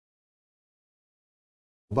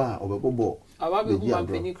ba obebo awabe hu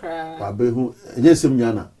mampeni kra wabe hu enyesem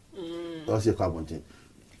nyana o se kwa bonten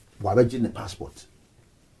wabe gine passport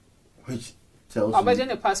which tells wabe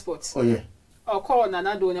gine passport oh yeah call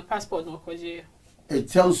nana do ne passport no koje it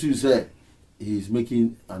tells you say he is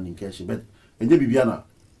making an incursion but enye bibiana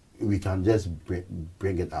we can just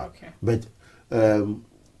bring it out okay. But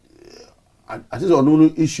I think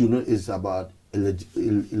the issue no is about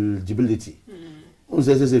eligibility. On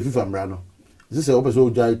says FIFA Mrano. This is a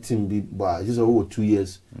open team be by this is over 2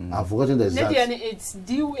 years. I've forgotten the exact. It's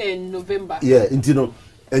due in November. Yeah, you know,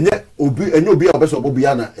 and yet obi a person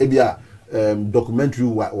obiana ebia documentary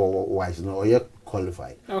wise no or yet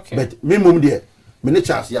qualified. Okay. But me mum there, me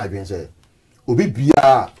chance ya adwen say obi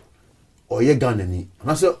bia or ye Ghana ni.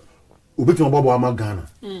 Na say obi to bobo ama Ghana.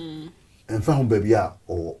 En fa ho ba bia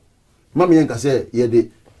or mama yen ka say ye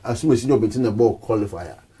de assume senior bentin the ball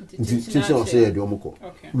qualifier. Okay.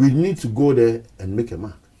 We need to go there and make a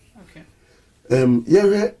mark. Okay.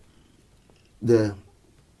 Yeah, the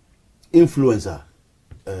influencer,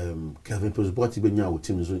 Kevin Posboti Benya with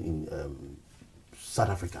teams in South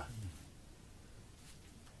Africa.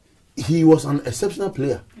 He was an exceptional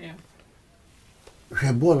player. Yeah.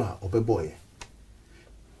 Rebola or boy.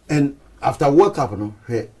 And after World Cup, no,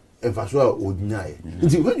 when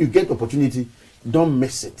you get opportunity, don't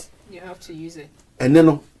miss it. You have to use it. And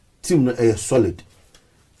then team no solid.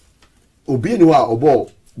 Obi ni wa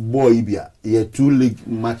obo boy bia ye 2 league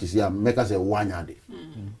matches ya make us a 1 yard.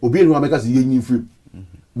 Obi ni wa make us ye free.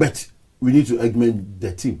 But we need to augment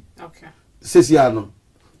the team. Okay. Says ya no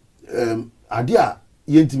adia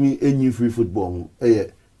yentimi enyi free football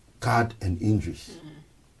card and injuries.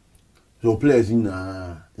 So players in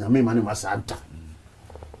nyame mane masanta.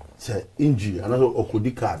 Say injury another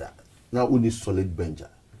okodi card. Now we need solid bench.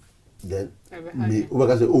 Then me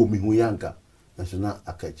over say oh me hu yanka national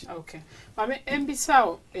akachi. Okay. Mame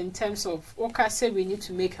embisao in terms of okay say we need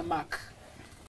to make a mark.